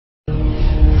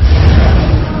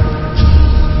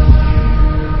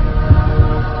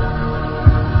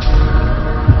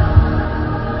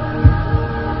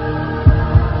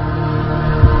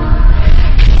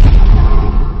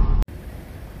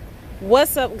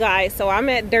What's up, guys? So I'm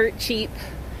at Dirt Cheap.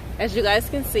 As you guys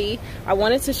can see, I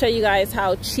wanted to show you guys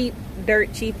how cheap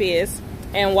Dirt Cheap is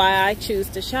and why I choose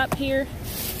to shop here.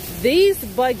 These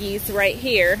buggies right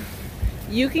here,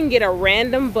 you can get a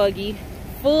random buggy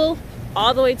full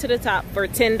all the way to the top for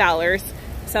 $10.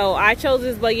 So I chose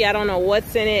this buggy. I don't know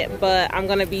what's in it, but I'm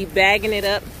gonna be bagging it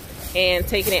up and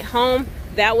taking it home.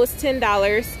 That was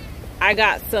 $10. I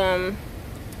got some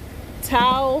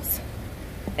towels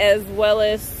as well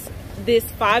as this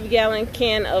 5-gallon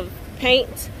can of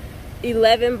paint,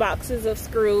 11 boxes of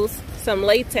screws, some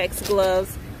latex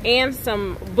gloves, and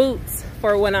some boots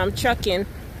for when I'm trucking.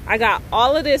 I got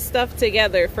all of this stuff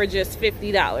together for just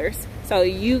 $50. So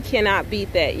you cannot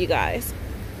beat that, you guys.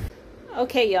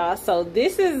 Okay, y'all, so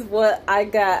this is what I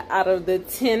got out of the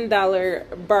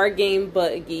 $10 bargain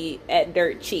buggy at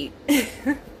Dirt Cheap.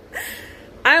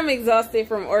 I'm exhausted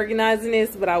from organizing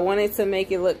this, but I wanted to make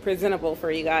it look presentable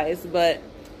for you guys. But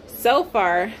so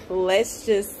far, let's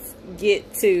just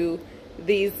get to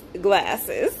these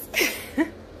glasses.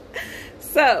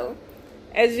 So,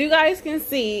 as you guys can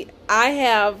see, I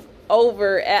have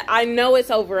I know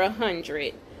it's over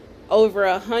 100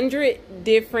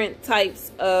 different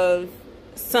types of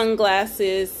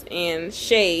sunglasses and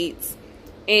shades.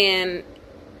 And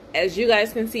as you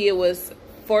guys can see, it was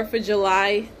 4th of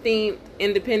July themed,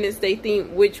 Independence Day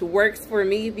themed, which works for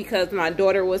me because my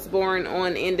daughter was born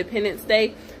on Independence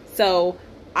Day. So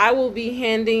I will be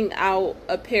handing out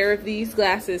a pair of these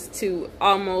glasses to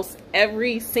almost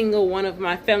every single one of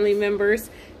my family members,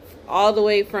 all the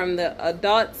way from the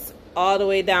adults all the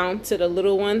way down to the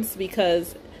little ones,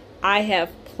 because I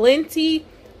have plenty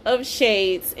of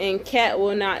shades and Kat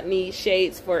will not need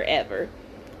shades forever.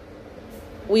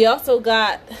 We also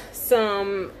got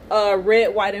some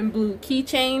red, white, and blue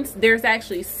keychains. There's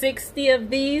actually 60 of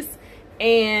these,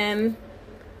 and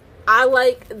I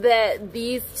like that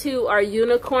these two are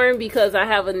unicorn because I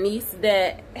have a niece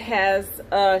that has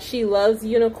she loves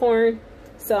unicorn,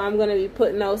 so I'm gonna be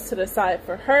putting those to the side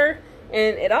for her.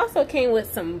 And it also came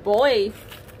with some boy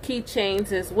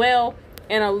keychains as well,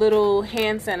 and a little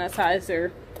hand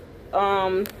sanitizer.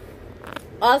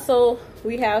 Also,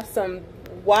 we have some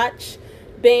watch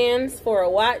bands for a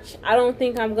watch. I don't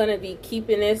think I'm gonna be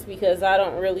keeping this because I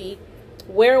don't really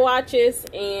wear watches,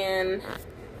 and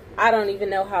I don't even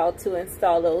know how to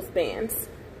install those bands.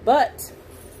 But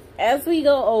as we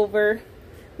go over,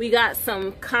 we got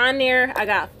some Conair. I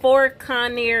got 4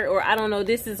 Conair, or I don't know,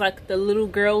 this is like the little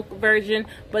girl version,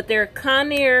 but they're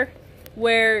Conair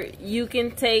where you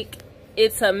can take,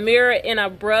 it's a mirror and a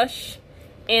brush,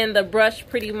 and the brush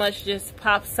pretty much just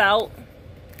pops out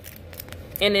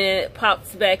and then it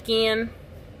pops back in.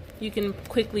 You can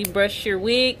quickly brush your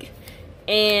wig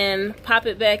and pop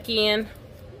it back in,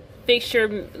 fix your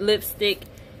lipstick,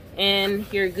 and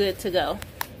you're good to go.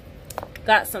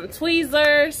 Got some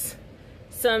tweezers,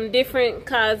 some different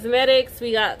cosmetics.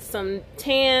 We got some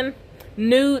tan,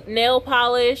 nude nail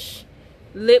polish,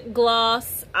 lip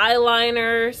gloss,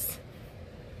 eyeliners,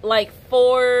 like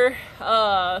 4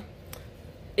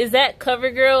 is that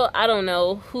CoverGirl? I don't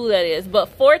know who that is, but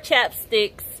 4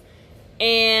 chapsticks,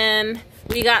 and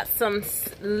we got some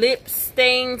lip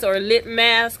stains or lip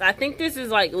mask. I think this is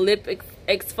like lip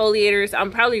exfoliators.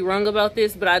 I'm probably wrong about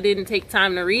this, but I didn't take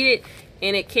time to read it.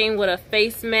 And it came with a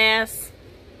face mask.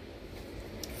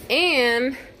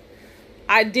 And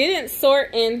I didn't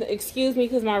sort in, excuse me,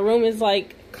 because my room is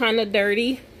like kind of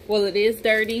dirty. Well, it is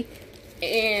dirty.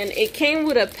 And it came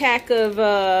with a pack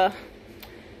of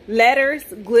letters,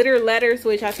 glitter letters,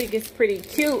 which I think is pretty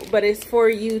cute, but it's for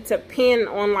you to pin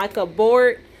on like a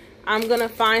board. I'm gonna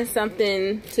find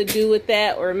something to do with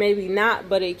that, or maybe not,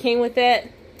 but it came with that.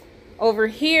 Over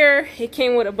here, it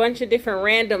came with a bunch of different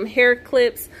random hair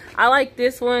clips. I like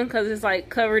this one because it's like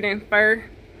covered in fur.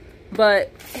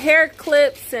 But hair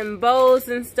clips and bows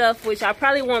and stuff, which I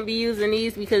probably won't be using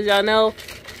these because y'all know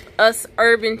us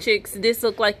urban chicks, this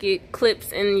look like it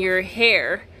clips in your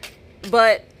hair.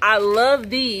 But I love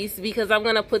these because I'm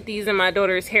gonna put these in my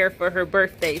daughter's hair for her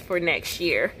birthday for next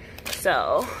year.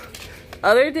 So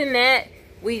other than that,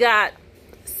 we got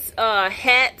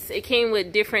hats. It came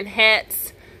with different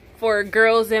hats for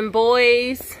girls and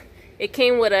boys. It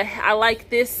came with I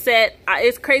like this set.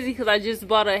 It's crazy because I just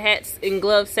bought a hats and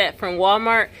glove set from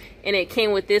Walmart, and it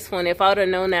came with this one. If I would have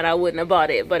known that, I wouldn't have bought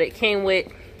it. But it came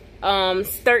with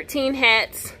 13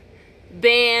 hats,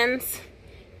 bands,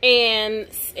 and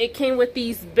it came with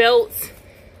these belts,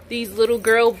 these little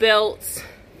girl belts.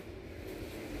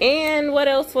 And what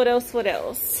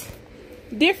else?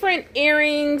 Different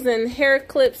earrings and hair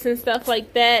clips and stuff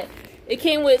like that. It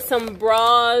came with some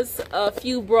bras, a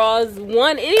few bras.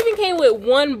 It even came with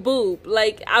one boob.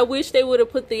 Like, I wish they would have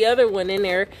put the other one in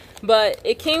there. But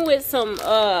it came with some,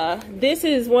 this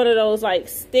is one of those, like,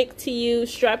 stick-to-you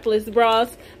strapless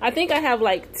bras. I think I have,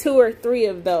 like, 2 or 3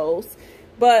 of those.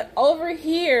 But over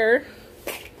here,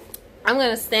 I'm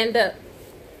going to stand up.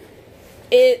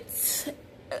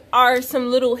 Are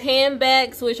some little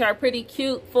handbags, which are pretty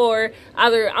cute for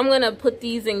either, I'm gonna put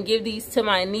these and give these to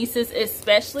my nieces,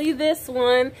 especially this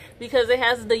one because it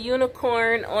has the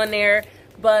unicorn on there,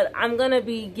 but I'm gonna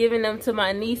be giving them to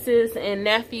my nieces and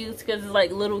nephews because it's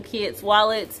like little kids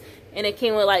wallets, and it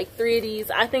came with like 3 of these.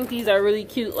 I think these are really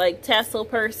cute, like tassel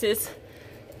purses.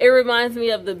 It reminds me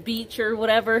of the beach or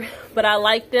whatever, but I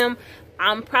like them.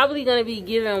 I'm probably going to be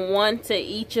giving one to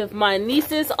each of my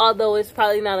nieces, although it's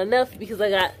probably not enough because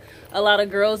I got a lot of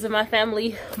girls in my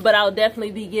family. But I'll definitely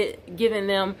be giving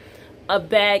them a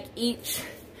bag each.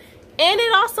 And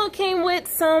it also came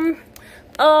with some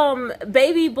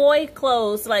baby boy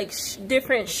clothes, like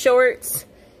different shorts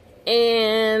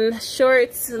and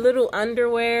little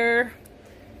underwear,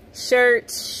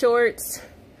 shirts, shorts,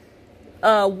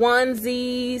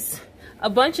 onesies. A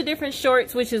bunch of different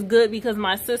shorts, which is good because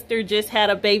my sister just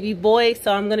had a baby boy,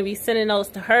 so I'm going to be sending those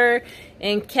to her,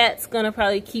 and Kat's going to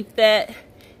probably keep that.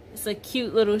 It's a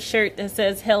cute little shirt that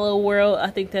says Hello World.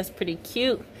 I think that's pretty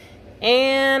cute.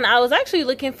 And I was actually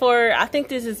looking for, I think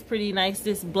this is pretty nice,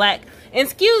 this black, and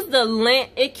excuse the lint,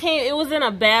 it was in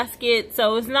a basket,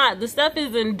 so it's not, the stuff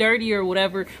isn't dirty or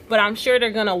whatever, but I'm sure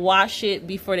they're going to wash it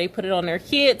before they put it on their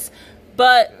kids,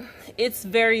 but it's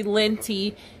very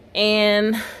linty,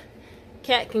 and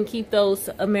Kat can keep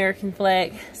those American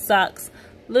flag socks,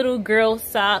 little girl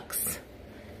socks.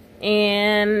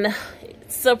 And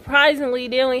surprisingly,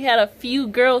 they only had a few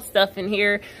girl stuff in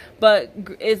here, but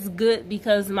it's good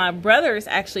because my brother is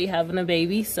actually having a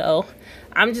baby, so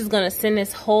I'm just gonna send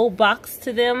this whole box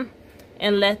to them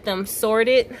and let them sort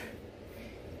it.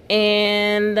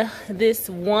 And this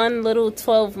one little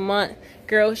 12-month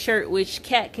girl shirt, which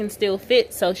Kat can still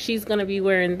fit, so she's gonna be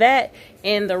wearing that,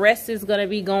 and the rest is gonna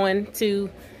be going to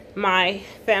my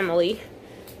family.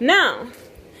 Now,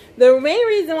 the main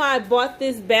reason why I bought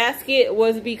this basket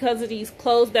was because of these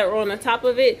clothes that were on the top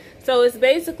of it. So it's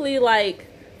basically like,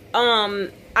 I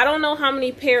don't know how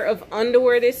many pair of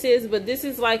underwear this is, but this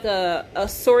is like a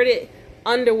assorted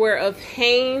underwear of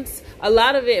Hanes. A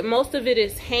lot of it, most of it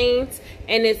is Hanes,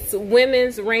 and it's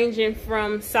women's ranging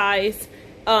from size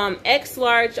X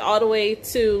large all the way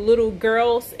to little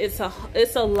girls. It's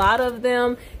a lot of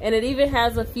them, and it even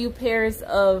has a few pairs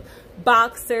of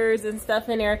boxers and stuff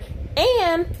in there.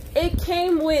 And it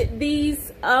came with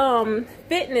these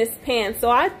fitness pants. So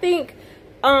I think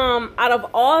out of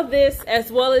all this,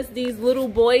 as well as these little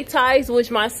boy ties,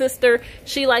 which my sister,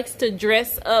 she likes to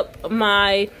dress up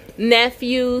my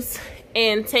nephews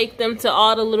and take them to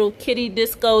all the little kiddie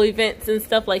disco events and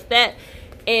stuff like that.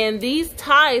 And these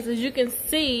ties, as you can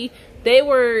see, they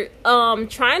were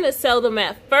trying to sell them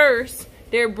at first.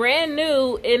 They're brand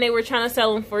new, and they were trying to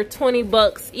sell them for 20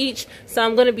 bucks each. So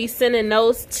I'm going to be sending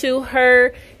those to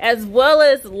her. As well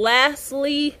as,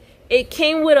 lastly, it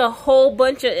came with a whole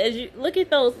bunch of, look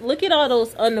at all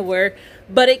those underwear.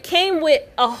 But it came with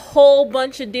a whole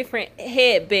bunch of different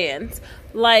headbands.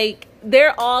 Like,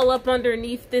 they're all up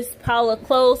underneath this pile of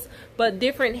clothes, but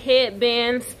different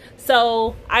headbands.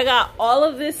 So I got all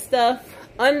of this stuff: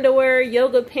 underwear,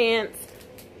 yoga pants,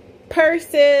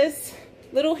 purses,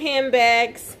 little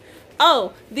handbags.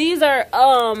 Oh, these are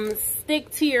stick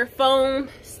to your phone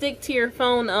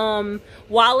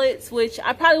wallets, which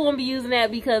I probably won't be using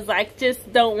that because I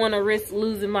just don't want to risk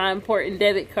losing my important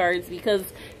debit cards because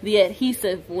the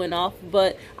adhesive went off.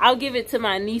 But I'll give it to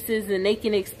my nieces and they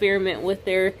can experiment with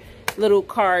their little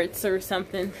cards or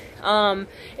something.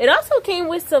 It also came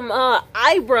with some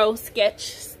eyebrow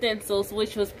sketch stencils,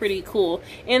 which was pretty cool,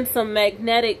 and some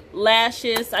magnetic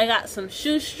lashes. I got some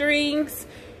shoestrings,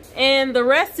 and the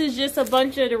rest is just a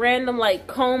bunch of the random like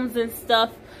combs and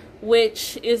stuff,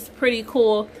 which is pretty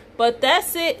cool. But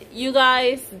that's it, you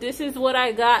guys. This is what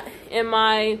I got in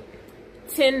my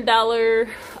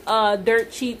 $10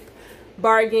 dirt cheap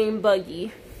bargain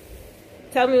buggy.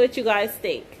 Tell me what you guys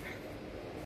think.